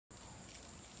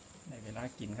เวลา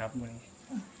กินครับมึง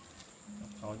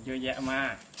เขาเยอะแยะมา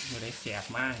กอยู่ได้แสบ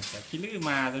มากแต่ขี้ลื้อ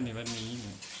มาตัวนี้วันนี้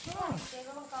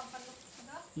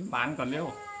ยิ้มหวานก่อนเร็ว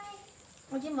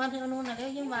ยิ้มหวานถึงอนุน่ะเร็ว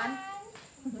ยิ้มหวาน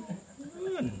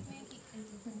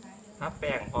ทับแ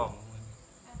ป้งพร้อม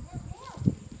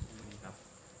ครับ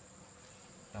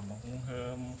ตำบักหุ่งเฮิ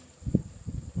ม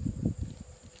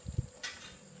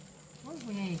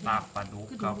ลาบปลาดุก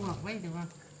ครับไว้เดี๋ยวว่า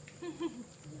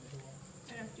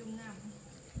จุ่มน้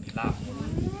ำมีลาบหมู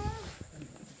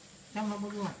จำมาบ่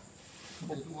รู้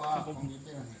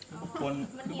ปน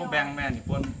คือแบงแม่นี่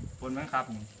ปนไหมครับ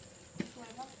นี่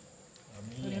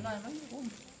มีไปเลยหน่อยมั้ง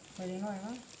ไปเลยหน่อย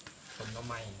มั้งต้มก็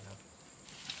ไม่ครับ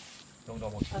ต้มดอก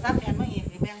บัวเอาซับแอนมาอีก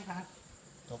แบงครับ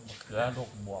ต้มมะเขือลูก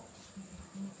บวบ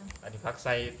อันนี้ผักใ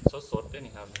ส่สดๆด้วย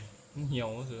นี่ครับมันเหี่ยว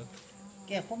ก็คือแ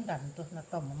ก้พุ่มดันตัวน่ะ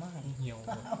ต้มมาให้เหี่ยว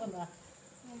เอาเป็นว่า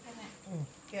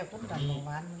แก้พุ่มดันห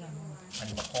วานนี่อัน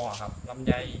นี้มะพร้าวครับลำไ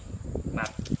ยหนั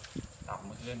ดตับม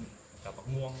ะเขือกับมะ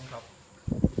ม่วงครับ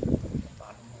ปลา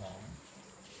หอม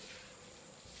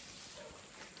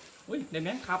อุ้ยได้แ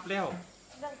ม่ครับแล้ว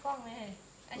เรื่องกล้องไหม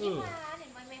อันนี้มาเห็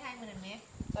นมันไม่ไทยเหมือนไหม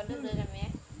ตอนเดินกันไหม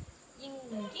ยิง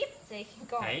กิ๊บใส่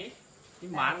กล้องไหนที่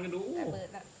หวานกันดูเปิด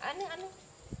แบบอันนึง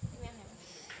ที่แม่ไหน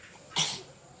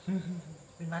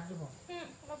เป็นมัดอยู่บ่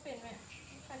เราเปลี่ยนไหม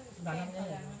คันดันน้ำเนี่ย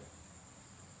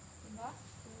เห็นปะ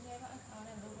ถึงแค่ว่าเอาแ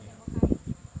ล้วดูเป็นว่าใคร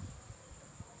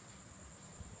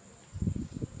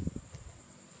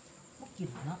บ่กิน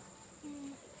เนาะ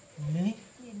นี่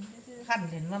ขั้น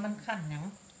เห็นว่ามันขั้นหยัง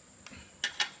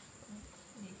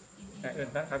เอิญ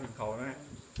ตั้งครับกินเขาไหม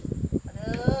เด้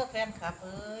อแฟนคลับเ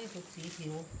อ้ยทุกสีผิ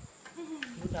ว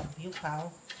ดำผิวขาว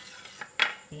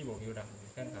นี่บอกผิวด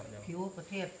ำแค่ครับเดียวผิวประ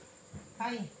เทศไท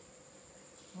ย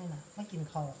นี่นะไม่กิน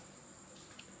ข้าว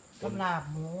กับลาบ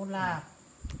หมูลาบ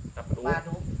ปลา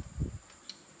ดุก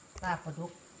ลาบปลาดุ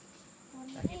ก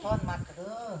แต่ที่ทอดมัดกันเ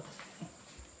ด้อ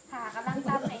ผ่ากำลังจ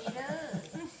ำไหนเด้อ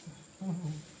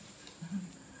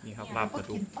นี่ครับลาบปลา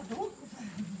ดุกปลาดุก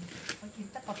ไปกิน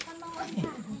แต่ปลาท่านน้อย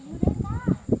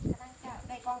ไ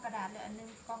ด้กล้องกระดาษเลยอันนึง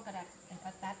กล้องกระดาษเป็นกร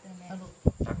ะตัดเลยแม่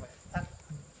ตักไปตัก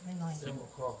ไม่น้อยเส้น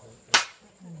ข้อของ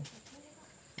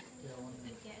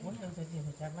มันจะเสีย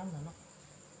จากน้ำเนาะ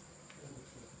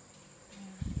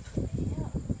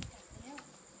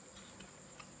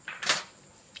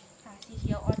ค่ะสีเ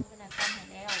ขียวอ่อนขนาดตอนไหน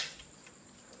แล้ว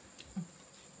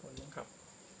คนนึงครับ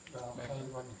ใส่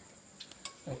วัน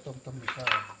ใส่ต้มอีกแล้ว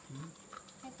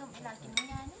ให้ต้มไอ้หลักกินไม่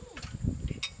ได้นี่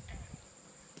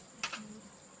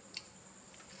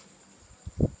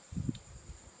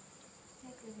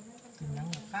กินยัง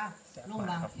ข้าวลูก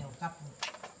บางเขียวกับ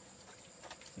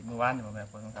สีมือว่านอยู่แบบ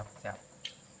คนครับแซ่บ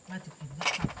มาจะกินก็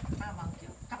ข้าวบางเขีย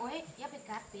วโอ้ยอย่าไป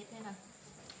กัดเป็ดเลยนะ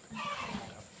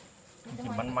กิน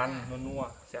มันๆนัว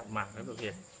ๆแซ่บมากเลยตัวเอ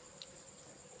ง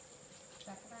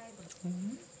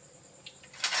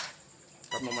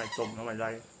กับน้ำมันต้มน้ำมันไร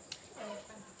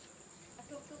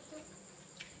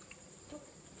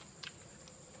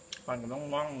ฟันก็ต้อง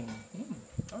ว่าง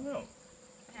เอาเนาะ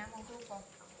หาหมองดูก่อน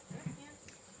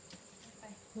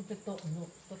ลูกเป็นโต๊ะลูก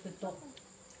ตัวเป็นโต๊ะ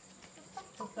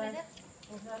ตกไปเด้อ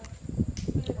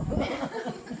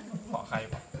ขอใคร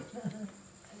ป่ะ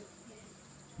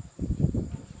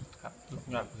ครับลูก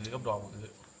หยาดผือกับดอกผือ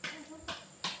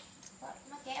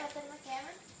มาแกะเอาเต้นมาแกะ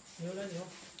มั้ยเดี๋ยวเลยเดี๋ยว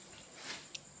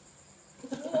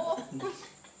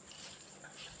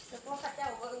จะพวกข้าเจ้า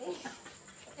เบิ้ง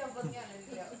เจ้าเบิ้งอย่างเ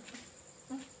ดียว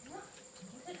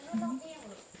น้องเอี้ยง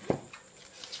เลย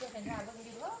เจ้าเห็นหน้าเบิ้ง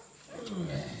ดีวะ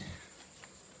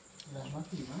แล้วมา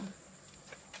ถี่มั้ย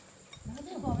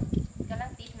กำลั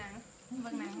งติดหนังเ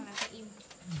บิ้งหนังแล้วก็อิ่ม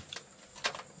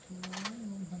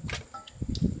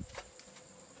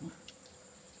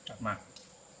กลับมา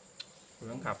คุณ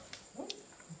ต้องขับ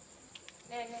เ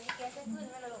นี่ยนี่แกจะขึ้น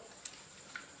ไหมล่ะลูก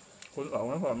คุณออก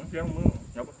มาผมเพียงมือ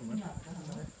ยับไปถึงมั้ย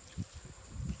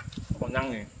ผมนั่ง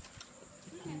นี่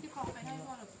ที่ของไปให้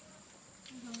พ่อหรอ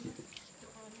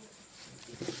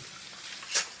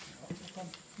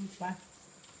ไป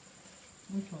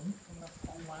มือฉนข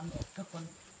องหวานทุกคน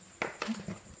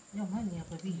ย่อมให้เนี่ยไ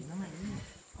ปพี่น้ำมันนี่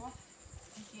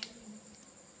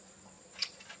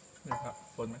นี่ครับ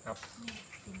คนไหมครับ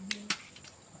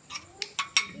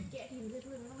แกะหินไป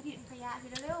ด้วยมันก็ทิ้งขยะไป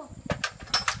เร็ว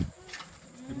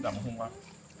ขึ้นดำหุ้มวะ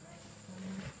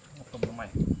ต้มน้ำมัน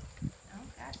เอา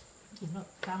กัดกินแล้ว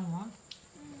ตั้งหมอ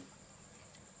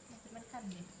มันขั้น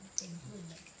เลยเต็มพื้น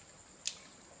เลย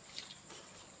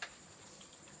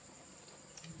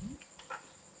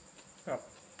ครับ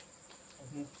ก็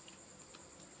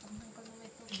ไม่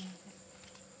ต้ม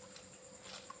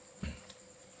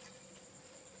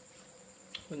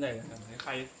ส่วนใหญ่นะครับใค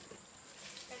ร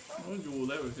ไปต้ม อยู่เ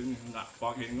ลยไปถึงหนักปอ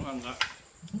กเห็นก็มันละ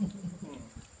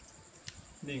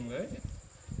ดิ่งเลย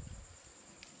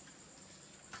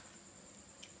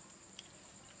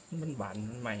มันหวาน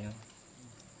มันใหม่เนาะ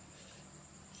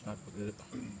ยอดปื้อ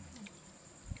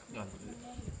ยอดปื้อ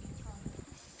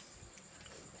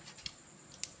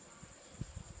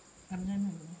ทำได้ไหม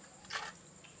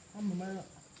ทำไม่ได้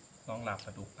น้องหลับปล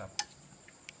าดุกครับ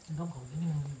ต้องของที่นึ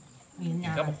งมีย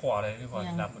า ก็มาขวเลยที่พอ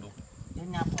หลับปลาดุก เดี๋ยว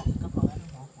ยาบอกก็บอกแล้ว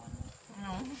หมอขวัญ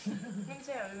ไม่ใ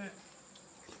ช่เลย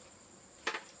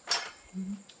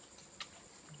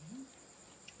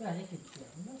เพื่อให้กินเสีย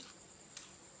งเนาะ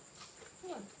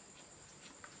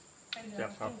ไปเลย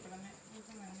ครับไปเลย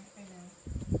ไปเลย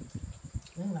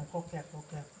เรื่องหลังโกแกกโก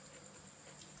แกก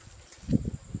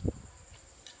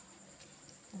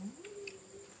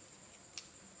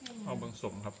เอาเบิ่งส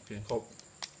มครับเพียงครบ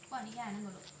ก่อนนี้ยานั่นหม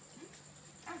ดเลย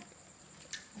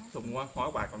สมว่า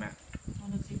100 บาทก็แม่ เอา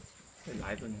ดูสิ เป็นหลา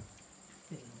ยตัวนี้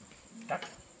สิ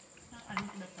อันนี้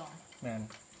เป็นต่อ แม่น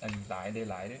อันนี้หลายได้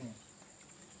หลายด้วยนี่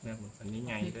แม่นอันนี้ใ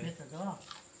หญ่ ผิด ด้วย เม็ดแต่ดอก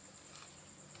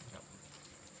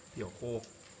เดี่ยวโคก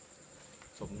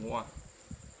สมงัว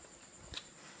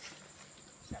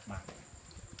แซ่บมาก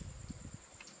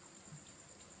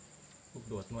ลูก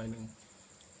โดดหน่วยหนึ่ง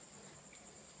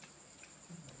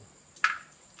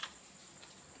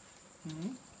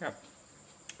ครับ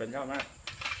เป็นยอดมาก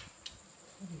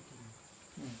ก็ดีกิน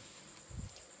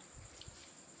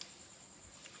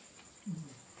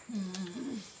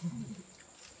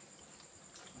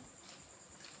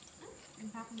เป็น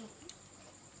พักหนุก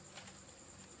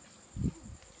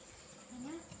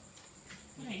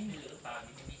ไหนมีหรือเปล่า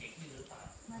มีเด็กมีหรือเปล่า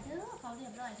มาเด้อเขาเรีย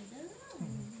บร้อยเด้อ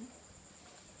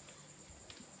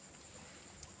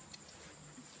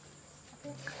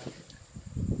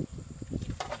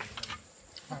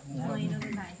หน่วยนึง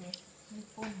ไหนเด็กมี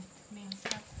ปุ่มแมง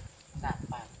ซับ ดาบ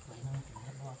ปากสวยนึงถึงจ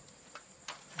ะรอด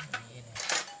นี่เลย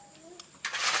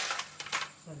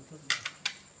ต้นต้น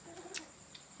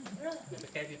เดี๋ยวไป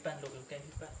แก้พี่ปั้นลูกเดี๋ยวแก้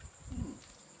พี่ปั้น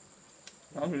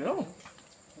เอาเหลือ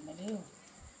มาเร็ว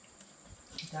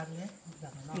จักเลยจั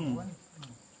กน้องคน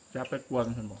จะไปกวน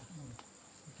ฉันบอก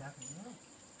จักเลย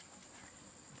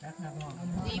จักน้ำน้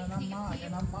ำม้อ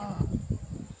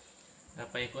เรา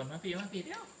ไปกวนมาพี่เ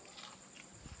ดียว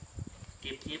เ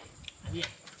ก็บทิปอันนี้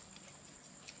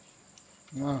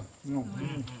นุ่ม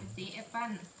ตีแอปเปิ้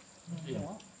ล เดี๋ยว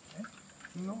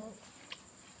นุ่ม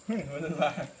มันว่า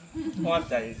พอ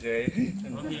ใจเฉย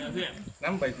มาพี่มาเพื่อน น้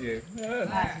ำไปเฉย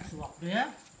ได้สวกเนื้อ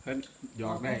เพิ่นหย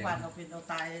อกได้ ปั่นเราเป็นเรา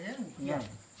ตายเลยเนี่ย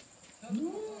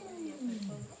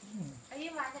ไอ้ยี่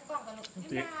มาจะกล่องกับลูก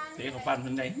เจ๊ของปั้นเ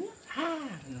พิ่นได้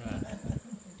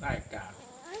ได้กา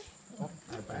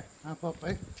ไปพอไป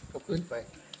กับอื่นไป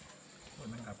คน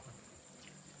นั้นครับ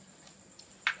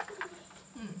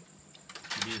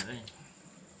ดีเลย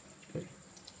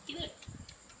กินเลย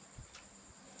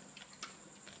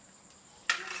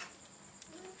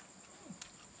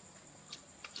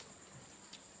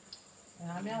ห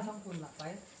าแมวทั้งคุณหลับไป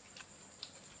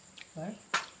ไป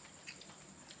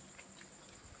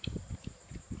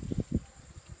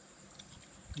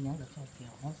น้องจะเข้าเกี่ย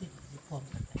วน้องสิสิพร้อม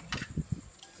กัน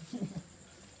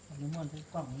อันนี้มันที่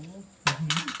กล่องนี้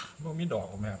พวกมีดอก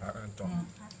ของแม่ครับจอม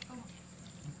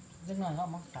เล็กน้อยเขา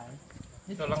มักขาย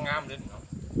ก็ลังงามเลยเนาะ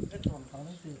เล็กส่วนเขาไ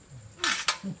ม่ซื้อ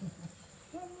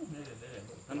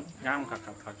มันงามครับ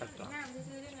จอม น้ำ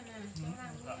ซื้อด้วยนะนะน้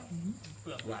ำ เป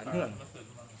ลือก หวานเพื่อน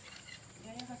เดี๋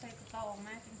ยวเขาใส่กระเป๋าออกม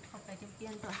าเขาไปจะเปลี่ย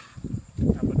นตัว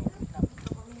ทำมาดู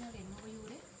เขาไม่เงินเหรียญมาอยู่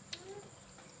ดิ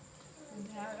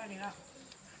แล้วอันนี้ก็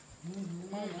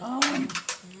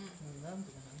เริ่มจ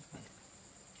ากนั้นไป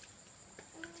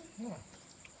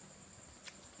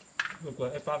ลูกกวน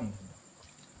ไอ้ปั้น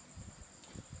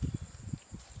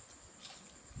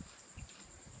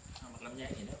เอาลำไย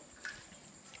เห็นแล้ว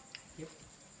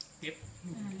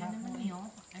แล้วน้ำมันเหนียว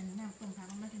อันน้ำต้มผัก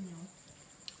มันจะเหนียว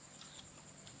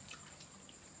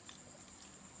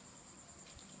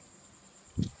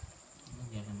เ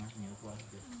หนียวนะเหนียวกว่า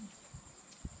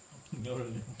เดี๋ยวเล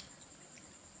ย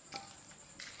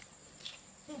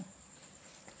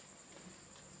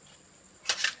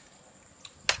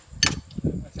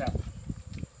แซ่บ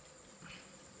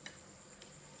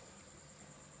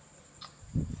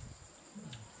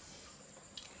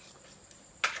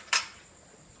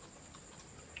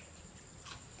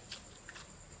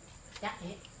จักเ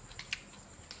อ๊ะ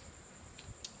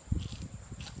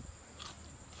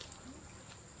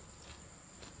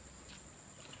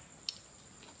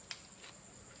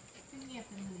เงียบไ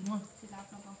ปเลยสิรับ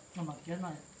แล้วก็ น้ำมันเยอะหน่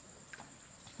อย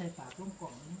ใส่ปากร่วมกล่อ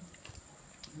งนี้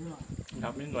เรื่อง ครั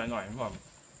บนิดหน่อยผม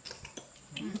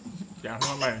อย่างท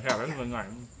ำไมแซ่บแล้วหน่อย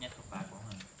เนี่ยเข้าปากของ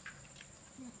มัน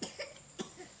เ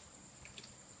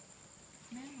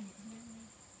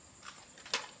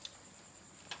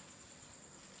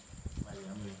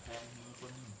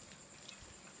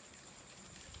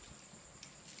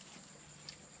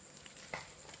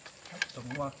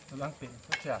ว่ากำลังเป็น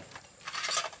ก็แซ่บ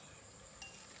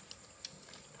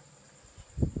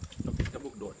ต้องกินกระบุ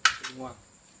กโดดง่วง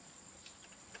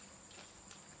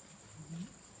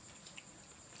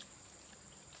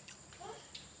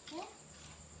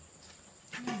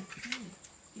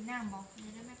กินน้ำบอกเดี๋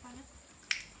ยวได้ไหมป้านะ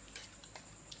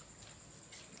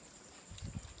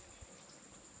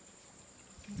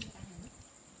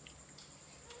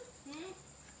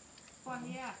ก่อน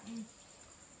นี้อ่ะ นี่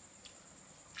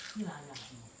ลายอย่าง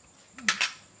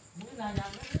มือลายอย่า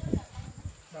ง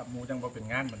ลาบหมูจังบ่เป็น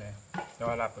งานมาเลยแต่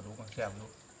ว่าลาบกระดูกแซ่บรู้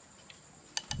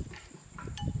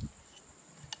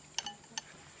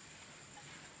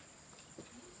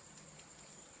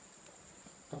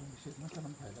ตำสิมันจะมั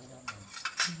นไผ่แล้วยังไง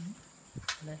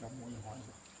เลยกับหมูหอย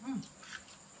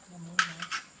น้ำมือนะ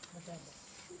ไม่ใช่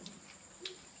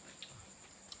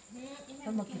ถ้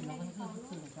ามากินเราก็คือ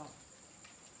คือชอบ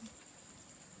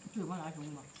ถือว่าหลายถุง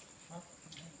มั้ง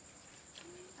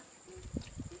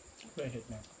เคยเห็ด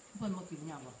เนี่ย เพื่อนมากิน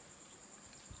ยังบ่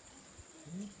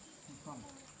ก้อน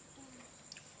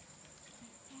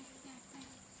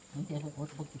นี่เจ๊พวกเ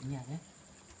ขากินยังเนี่ย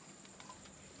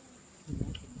กิน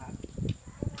กินผัก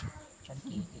ฉัน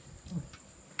กิน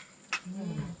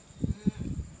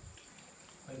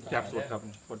แซ่บสุดครับ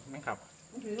คนไม่ขับ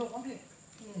นี่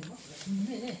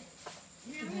นี่นี่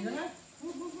นี่แล้วนะ ไ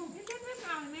ม่เอ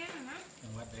าแม่นะ อย่า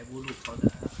งว่าแต่บูลูกเขาจะ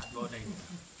ขัดรถได้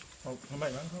เอาทำไม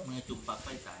มั้งเขา เมื่อจุ่มปักไฟ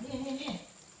สาย นี่นี่นี่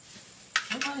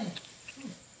ทำไม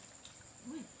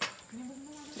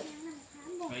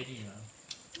ไฟดีเหรอ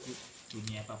จุ่ม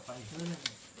แง่ปักไฟ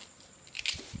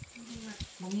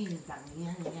มันมีกันเ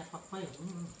นี่ยปักไฟ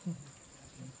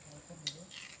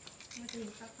มาถึง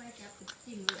ปักไฟจับ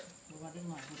จิ้มเลย ว่าได้ห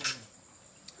น่อยก็ได้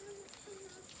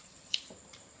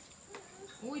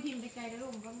อุ้ยทิมไปไกลแล้วลู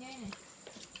กก็ง่ายเลย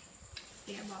เ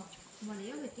ก็บบอกมาเลี้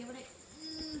ยวเลยเก็บไปได้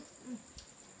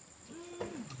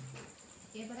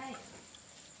เก็บไปได้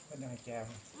เป็นยังไงแกม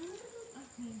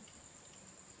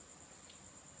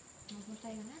มันคนใจ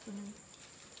กันนะตัวนึง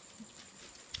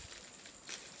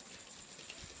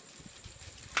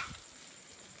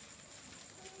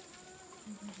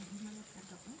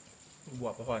บว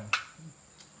บไปก่อน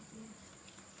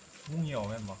มุ้งเหี่ยว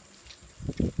แม่นบอก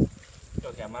เจ้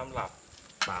าแกม้ามหลับ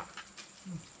ปาก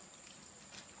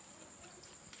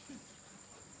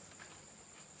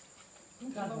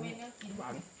ก็ โมเมนต์ก็กิน หวา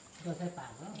น ก็ใส่ปา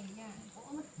กแล้ว เองยาก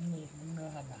นี่มันเนื้อ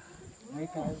หันอ่ะไอ้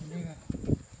กายนี่ไง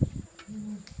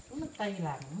มันไตห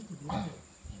ลังมันถึงนี่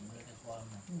เห็นมือในความ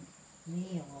นะ นี่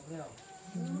ออกแล้ว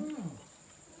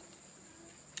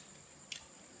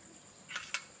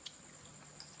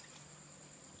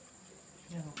เ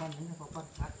นี่ยเขาปั้นนี่เขาปั้น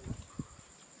ชัด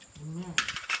เนี่ย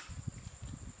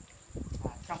ป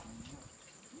ากจับ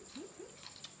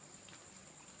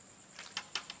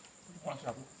หวานค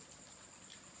รับ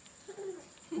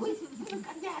อุ้ยมัน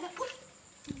กันยาแล้วอุ้ย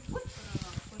ไม่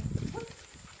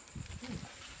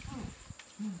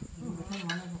ใช่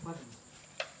มันเขาปั้น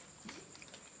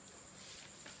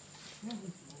เนี่ย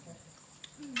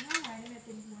น่าไหวเลยเ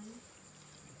ป็นหัว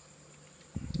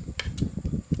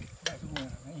ได้ทุกมือ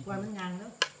ไม่ วันมันยางแล้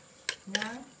วยา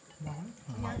งหนัง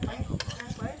ยางไปยา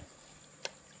งไป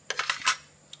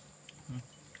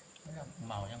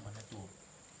เมายังมันจะจูบ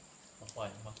ปล่อย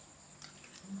มั้ง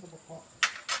ก็บอกว่า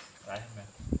ร้ายทำไม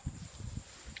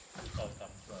เราจ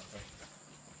ำตัวไป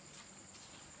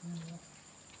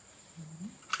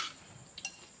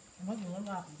มันอยู่แล้วแ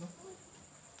บบอยู่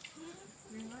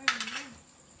ยังไง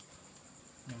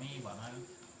ยังไม่หวานมาก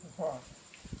พ่อ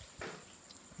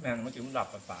แม่งมันถึงหลับ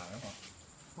กับป่าแล้วพอ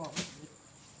บอก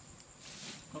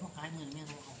ว่าเขาขายเงินแม่เ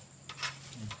ขาเอา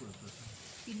ตัว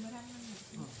กินมาทั้งมัน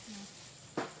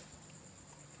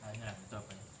ร้ายงานต่อไป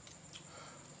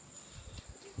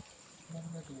มัน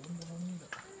ไม่ถูกมันไม่นี่แบ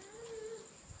บ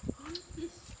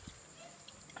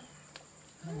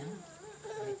ไม่ยัง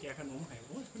แกขนมไข่โ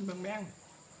อ้ยเป็นเมืองแมง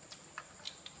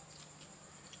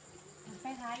ไป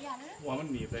ท้ายอย่าเลย หัวมัน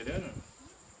หนีบเลยเด้อ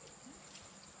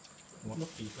หัวมัน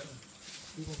ปีกแล้ว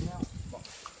ดีกว่าแล้ว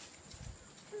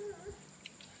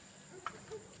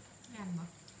งานมั้ง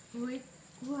อุ้ย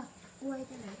กล้วยกล้วย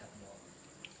จะไหน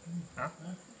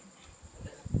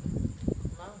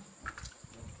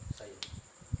ใส่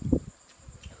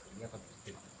เนี่ยก็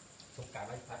ติดสงการไ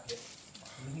ว้พัดเยอะ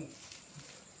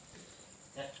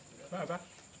ไปปะ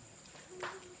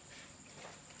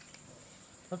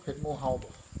มันเป็นโมเฮาบ่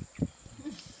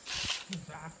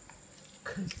สาด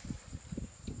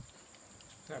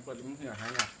แต่เปิดมันเหนื่อยหา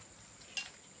ยอ่ะ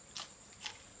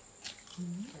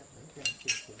แบบไหนแบบเ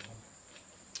จ็บปวด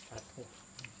ปัดโอ้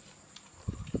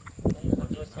คน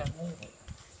เยอะแซ่บมู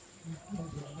มัน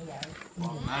อยู่ไม่ไหว บอ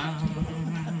กมา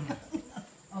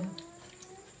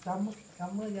ต ำ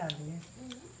มืออย่างนี้ อื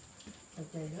ม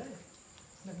ใจเลย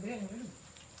นักเลี้ยงเลย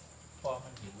พอมั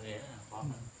นถึงเลยนะพอ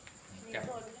มัน นี่ จับ โ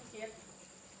ดนมันเจ็บ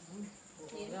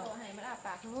นี่โดนให้มันอาป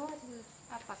ากโอ้คือ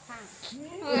อาปากข้าง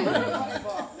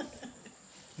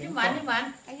ยิ้มหวานยิ้มหวาน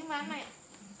ไอ้ยี่มาไหม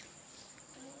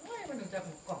โอ้ยมันถึงจะ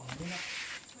ผูกกล่องนี่นะ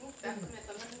แต่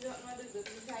มันเยอะมาดึก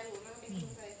ๆมันใช่หรือมันไม่กิน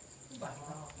ไป หวาน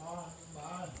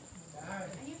ได้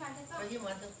ไอ้ยี่มาจะต้อง ไปยิ้มหว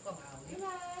านถึงกล่องเอา ยี่ม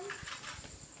า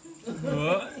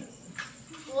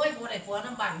โอ้ยบัวไหนปัว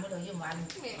น้ำบานเมื่อเดี๋ยวยิ้มหวาน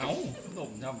เอ้าต้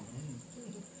มย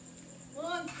โอ้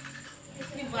ย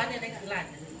ยิ้มหวานเนี่ยได้คือหลาน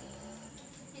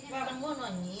ว่ามันม่วนหน่อ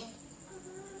ยนี้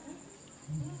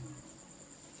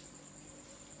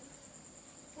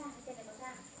จ้าจะได้บ้างจ้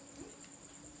า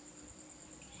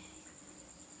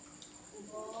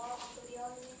โอ้เอาตัวเดียว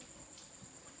นี่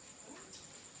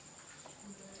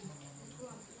ร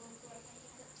วมตัวไป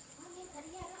อ๋อนี่ค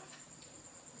ดีแล้ว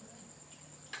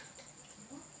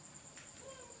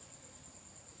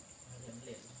เล่นเ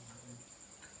ล่น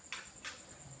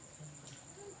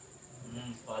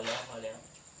พอแล้วพอแล้ว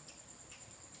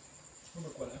ำมั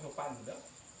นกวนแล้วเขาปั้นอยู่แล้ว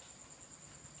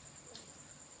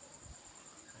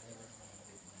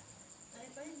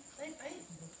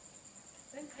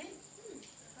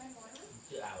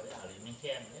คือเอาได้เอาเลยไม่แ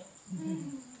ค่นแล้ว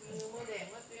มือแดง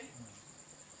ว่าเต้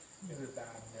ไม่คือตา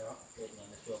มเนาะ เกิดอย่าง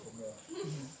ชั่วขโมย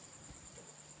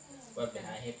ว่าไปห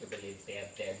าเฮ็ดก็ไปเล่นแ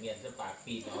ต่เมียนจะปาก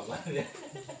ปีนออกมาเลย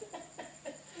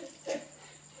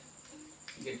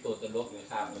เป็นตัวตลกเลย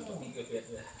ครับมันต้องมีกระเพื่อนเ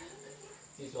ลย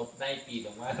ที่ศพได้ปีนอ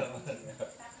อกมาแล้วนะครับ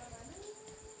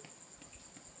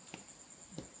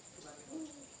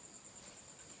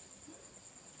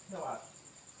เท่าไหร่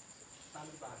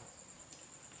30 บาท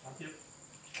30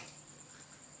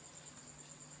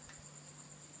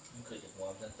 มันคือจากหัว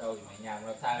มันเศร้าอยู่ไหมยามเร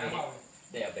าท่าเลย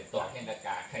เดี๋ยวไปตอกแห่งอาก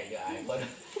าศใครจะอายคน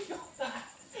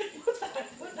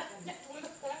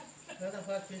แล้วแต่พ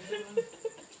อคิดมัน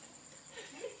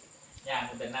ยาม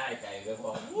มันเป็นหน้าไก่ก็พ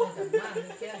อ จะมาก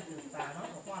มันแข้งตื่นตาเนาะ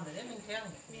บอกว่าแต่เนี่ยมันแข้ง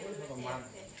ประมาณ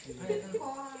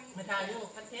ไม่ทายลูก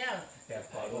กันแท้ แต่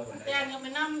พอรู้คน แจ้งยังไม่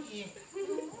นั่อีก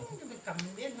จะเป็นก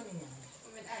ำเลี้ยนเท่านี้อย่าง มั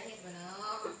นเป็นอะไรเห็นมาเนา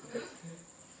ะ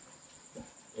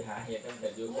ไปหาเห็ดตั้งแต่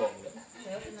ยุคงเลย เ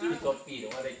ดี๋ยวนะ ที่ศพปีนออ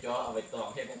กมาได้จ่อเอาไปตอก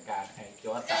แห่งอากาศให้จ่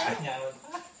อตายยาม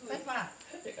มัน ไม่ป่ะ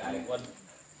จะกลายคน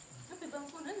ถ้าเป็นบาง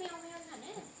คนนั้นแมวค่ะเ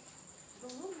นี่ยล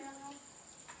งรูปแมว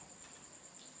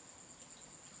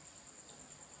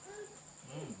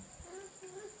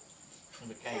มัน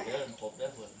ไปใกล้เด้อครบเด้อ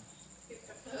คน ติดก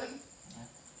ระเทิน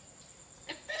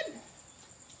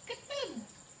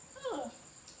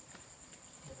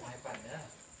ตายปั่นเด้อ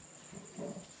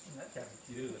น่าจะ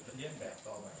ชื่อจะเลี้ยงแบบ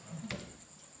ต่อไป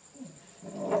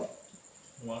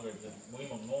หัวเป็นมุ้ย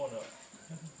มองโง่เนาะ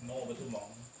โง่ไปทุกมอง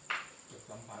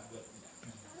สัมผัสด้วย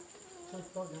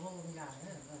ต้นเดี๋ยวพวกมันยางเนี่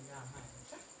ยมันยางให้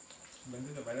มัน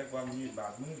จะไปได้ความมีบา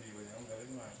ดมือดีกว่านี้ก็ได้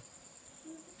ไหม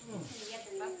เรียกเ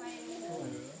ป็นบ้าไฟ มั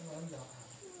นหยอก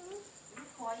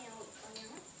คอยังเอายัง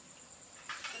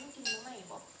ต้องกินน้ำไม่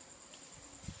บอก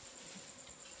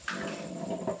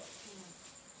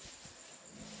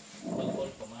บางคน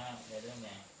ผมว่าในเรื่องไง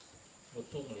ลูก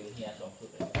ทุ่งหรือเฮีย2 ชุด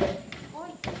เลย โอ้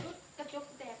ยรุดกระจก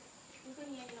แตกมันก็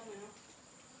เงี้ยเราเหมือนเนาะ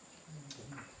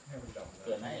ให้มันดำ เ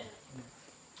กิดไหม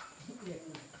เรียก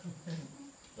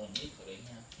ตรงนี้เขาเลยเ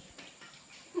ฮีย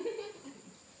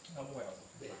เอาแหวว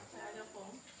ชาเจ้าของ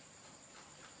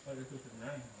ก็จะคือถึง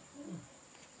นั่น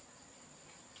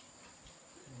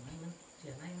มันเสี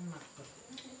ยให้มันหมักกับ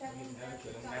ชาเจ้าของชาเจ้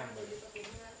าของเป็น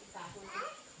เนื้อตาคน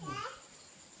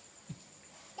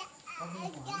เขามี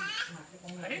หอมหมักที่ตร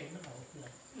งนี้มันเอาเกลือ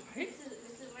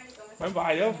ซื้อไม่ก็ บ๊ายบา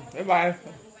ยเด้อบ๊ายบาย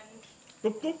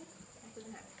ตุ๊บตุ๊บ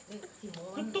ที่หัว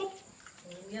มัน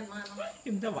เงี้ยมาก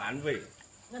กินแต่หวานเว้ย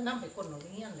นั่นน้ำไปคนหนู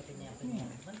เงี้ยเลยเป็นแนวเป็นแนว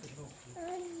มันเป็นโรค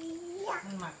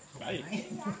มันหมักไหม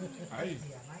เ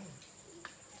สียไหม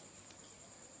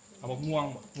เอาบอกม่วง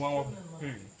ม่วง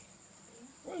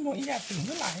โอ้ยม่วงอีอยากถึงเ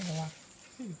ท่าไหร่เหรอวะ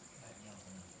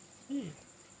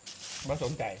มาส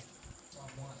นใจ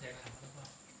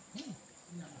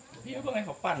พี่เพิ่งให้เข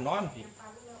าปั่นนอนพี่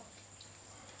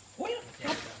โอ้ย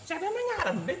จากนั้นไม่งา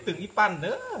นได้ตึงอีปั่นเ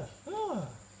ด้อ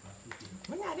ไ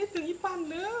ม่งานได้ตึงอีปั่น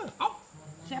เด้อเอ้า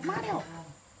แซ่บมากเดียว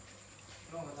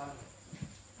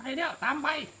ไปเดียวตามไป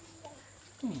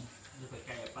ดูไปใก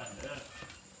ล้ปั่นเด้อ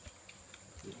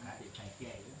ติดขาติดไข่แ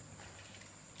ก่ด้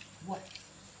วย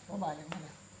ก็บ่ายยังไม่เ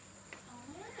นี่ย เอา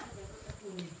แม่เดี๋ยวจะคุ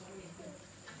ยตรงนี้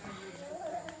ไ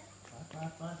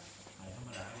ข่ธรรม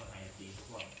ดาว่าไข่ตีทุก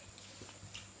วัน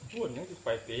พูดยังจะไป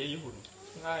เตะอยู่หุ่น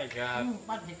ง่ายกัน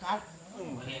บ้านเด็กกัน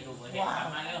มาเรียนดูมาเรียนกลับ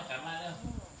มาแล้ว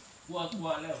กลัว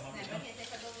แล้วมัน แต่ไม่เห็นใส่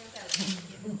กระดงยังแต่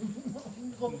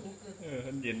ก้มกุ๊กเลย ค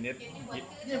นเย็นเน็ต เย็นที่บน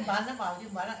ขึ้น ยืมบ้านนะเปล่ายื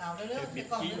มบ้านนะเอาเร็วๆ บิ ใส่ ด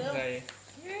กล่อง กิ้ง เร็ว เลย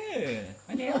ไป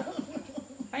เร็ว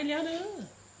ไปเร็วเด้อ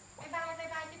บ๊าย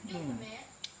บายจุ๊บแม่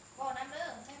บอกน้ำเด้อ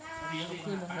บ๊ายบาย เลี้ยง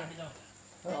ขึ้นมาเลย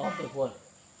เอาไปปวด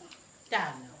ๆจา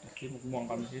นเนาะ ที่มุกมอง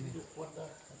ก่อนสิ ดูคนได้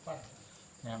ปั้น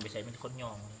งานไปใช้เป็นคนย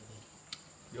อง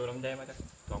โยนลำไยมาจาก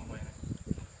สองหน่วยนะ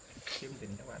ชิมถึ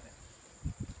งจังหวัดเนี่ย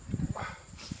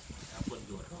เอาคนห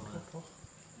ยดเข้ามา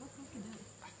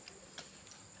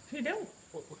เฮ้ยเดี๋ยว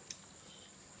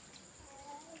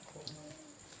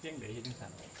เพียงเดี๋ยวยังสั่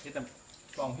นที่แต่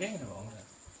กองเพียงเหรอ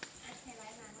ให้ไว้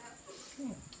นานแล้ว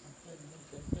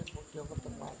เป็นพวกเกี่ยวกับ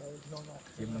จังหวะเลยน้อง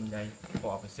ชิมลำไยป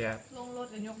อกไปแซ่บ ลงรถ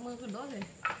ยกมือขึ้นรถเลย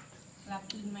รับ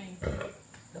คืนใหม่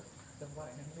ๆจังหวะ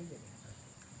นั้นไม่เห็น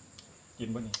กิน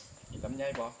บ่นี่กินลำไย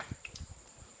บ่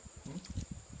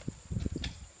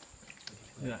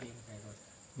เ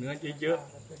นื้อเยอะ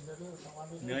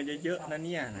ๆเนื้อเยอะๆนะเ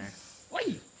นี่ยนะโอ้ย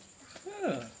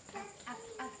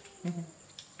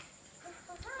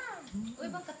อุ้ย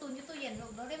บางการ์ตูนอยู่ตู้เย็นลู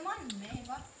กโดเรมอนแม่เห็น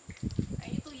ปะไอ้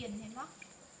อยู่ตู้เย็นเห็นปะ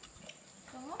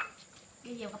ตรงนู้นเ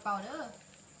หยียบกระเป๋าเด้อ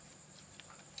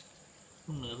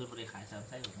พุ่งเนื้อคือบริขายสามไ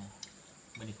ส้หรือไง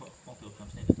มันนี่พวกเกี่ยวกับ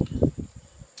ไส้กะทิ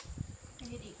ไม่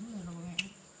ได้อีกมือเราไง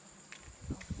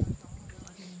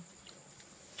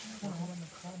เพราะมัน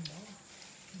ข้ามเนาะ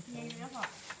เย็นแล้วพอ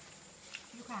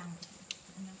อยู่ข้าง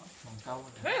อันนั้นพอ มองเก้า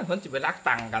เฮ้ยคนจะไปรัก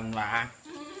ตังกันวะ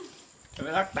จะไป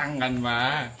รักตังกันวะ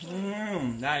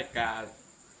ได้การ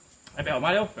ไปเอาม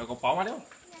าเร็วไปเอากระเป๋ามาเร็ว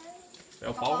ไปเอ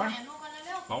ากระเป๋ามา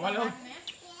บอกมาเร็ว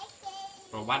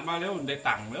ประวัติมาเร็วได้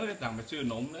ตังค์เนอะได้ตังค์ไปซื้อ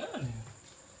นมเนอะ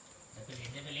ไปเรีย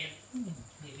นไปเรียน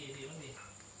นี่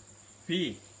พี่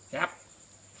ครับ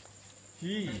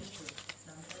พี่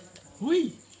หุ้ย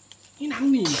นี่หนัง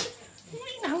นี่หุ้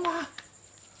ยหนังว่ะ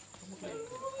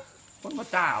คนมา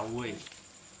จ้าเว้ย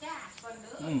จ้าก่อนเ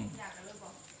ด้ออยากกันเลยบอ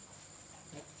ก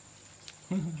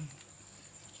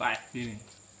ไปที่นี่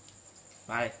ไ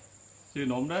ปซื้อ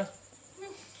นมเด้อ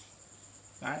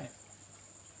ไป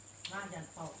บ้านยัน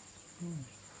เป่า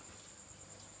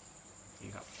นี่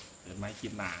ครับเดินไม้กิ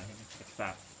นหนาใช่ไหมสั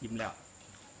บยิ้มแล้ว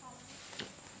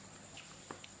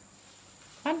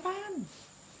ปันมา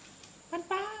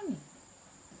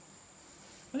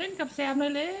เล่นกับแซมเล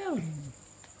ยเร็ว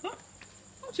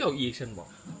เชี่ยวอีกฉันบอก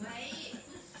ไว้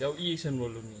เชี่ยวอีกฉันบ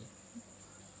นลุมนี้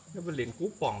จะไปเล่นกู้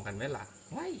ป่องกันไหมล่ะ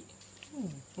ไว้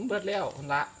มันเบิดแล้วคน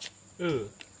ละ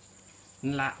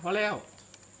นั่นละพอแล้ว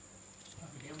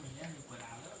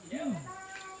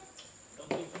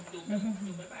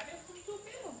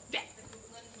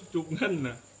จุกเงินน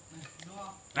ะ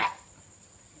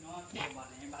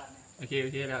โอเค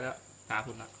แล้วตา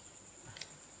คุณละ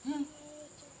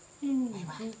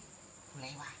อะไร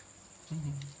วะ